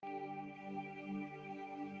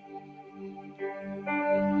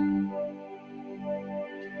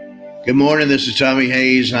Good morning. This is Tommy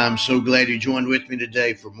Hayes. I'm so glad you joined with me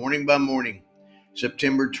today for Morning by Morning,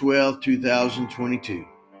 September 12th, 2022.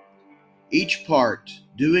 Each part,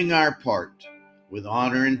 doing our part with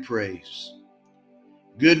honor and praise.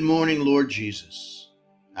 Good morning, Lord Jesus.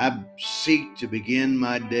 I seek to begin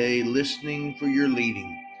my day listening for your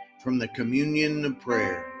leading from the communion of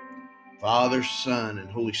prayer, Father, Son, and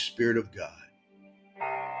Holy Spirit of God.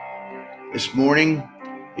 This morning,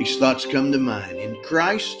 these thoughts come to mind. In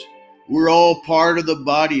Christ, we're all part of the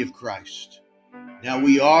body of Christ. Now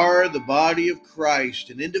we are the body of Christ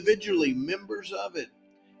and individually members of it.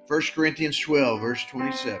 1 Corinthians 12, verse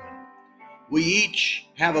 27. We each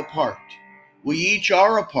have a part. We each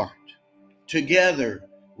are a part. Together,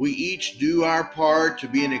 we each do our part to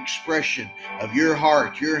be an expression of your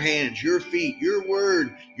heart, your hands, your feet, your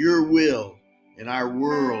word, your will in our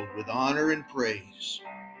world with honor and praise.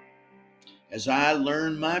 As I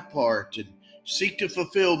learn my part and seek to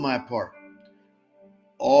fulfill my part,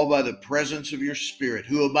 all by the presence of your Spirit,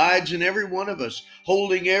 who abides in every one of us,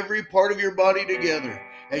 holding every part of your body together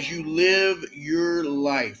as you live your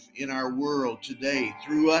life in our world today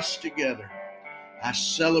through us together. I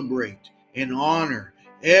celebrate and honor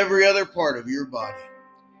every other part of your body.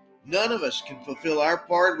 None of us can fulfill our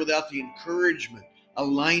part without the encouragement,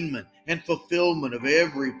 alignment, and fulfillment of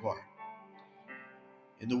every part.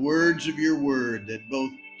 In the words of your word that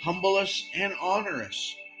both humble us and honor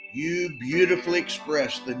us, you beautifully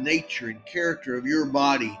express the nature and character of your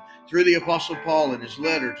body through the Apostle Paul in his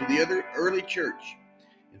letter to the other early church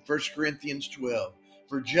in 1 Corinthians 12.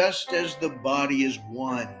 For just as the body is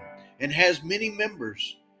one and has many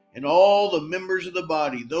members, and all the members of the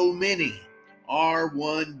body, though many, are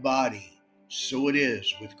one body, so it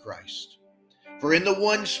is with Christ. For in the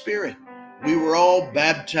one Spirit we were all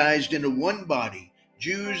baptized into one body,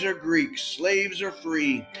 Jews or Greeks, slaves or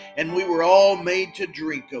free, and we were all made to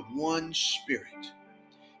drink of one Spirit.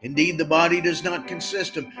 Indeed, the body does not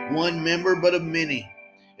consist of one member, but of many.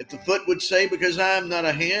 If the foot would say, because I am not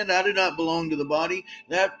a hand, I do not belong to the body,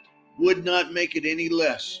 that would not make it any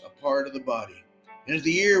less a part of the body. And if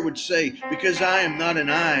the ear would say, because I am not an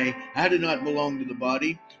eye, I do not belong to the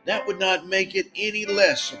body, that would not make it any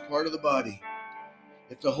less a part of the body.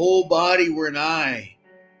 If the whole body were an eye,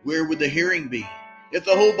 where would the hearing be? If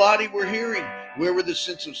the whole body were hearing, where would the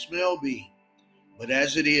sense of smell be? But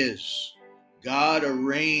as it is, God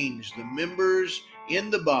arranged the members in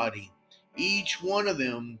the body, each one of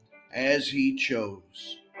them as he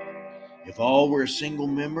chose. If all were a single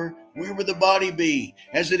member, where would the body be?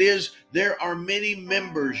 As it is, there are many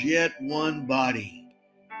members, yet one body.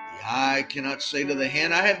 The eye cannot say to the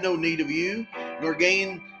hand, I have no need of you, nor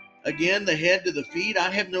again the head to the feet,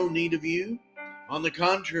 I have no need of you. On the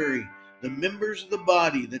contrary, the members of the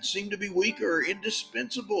body that seem to be weaker are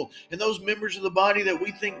indispensable, and those members of the body that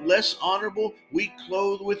we think less honorable, we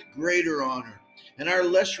clothe with greater honor, and our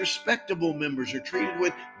less respectable members are treated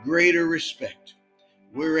with greater respect,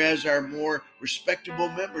 whereas our more respectable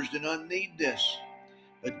members do not need this.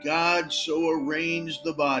 But God so arranged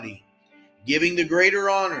the body, giving the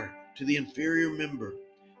greater honor to the inferior member,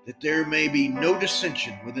 that there may be no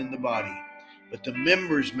dissension within the body, but the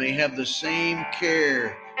members may have the same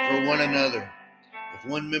care for one another. If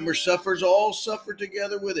one member suffers, all suffer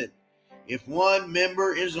together with it. If one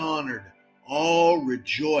member is honored, all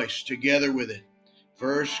rejoice together with it.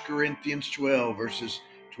 1 Corinthians 12, verses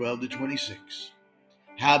 12 to 26.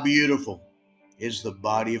 How beautiful is the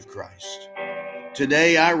body of Christ.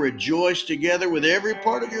 Today I rejoice together with every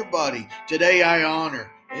part of your body. Today I honor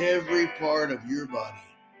every part of your body.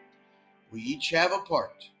 We each have a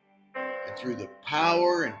part. And through the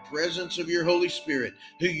power and presence of your Holy Spirit,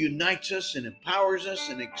 who unites us and empowers us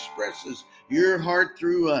and expresses your heart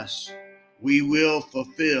through us, we will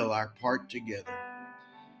fulfill our part together.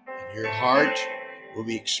 And your heart will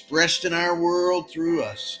be expressed in our world through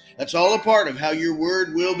us. That's all a part of how your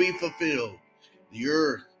word will be fulfilled. The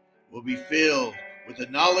earth will be filled with the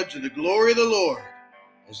knowledge of the glory of the Lord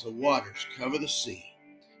as the waters cover the sea.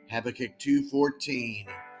 Habakkuk 2:14,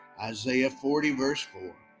 Isaiah 40, verse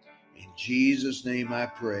 4. In Jesus' name I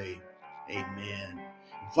pray. Amen.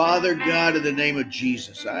 Father God, in the name of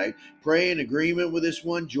Jesus, I pray in agreement with this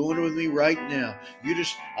one. Join with me right now. You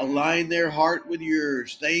just align their heart with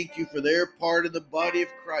yours. Thank you for their part of the body of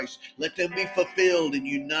Christ. Let them be fulfilled and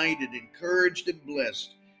united, encouraged and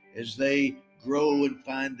blessed as they grow and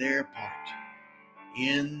find their part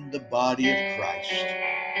in the body of Christ.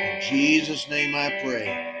 In Jesus' name I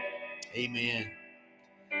pray. Amen.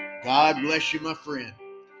 God bless you, my friend,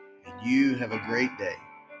 and you have a great day.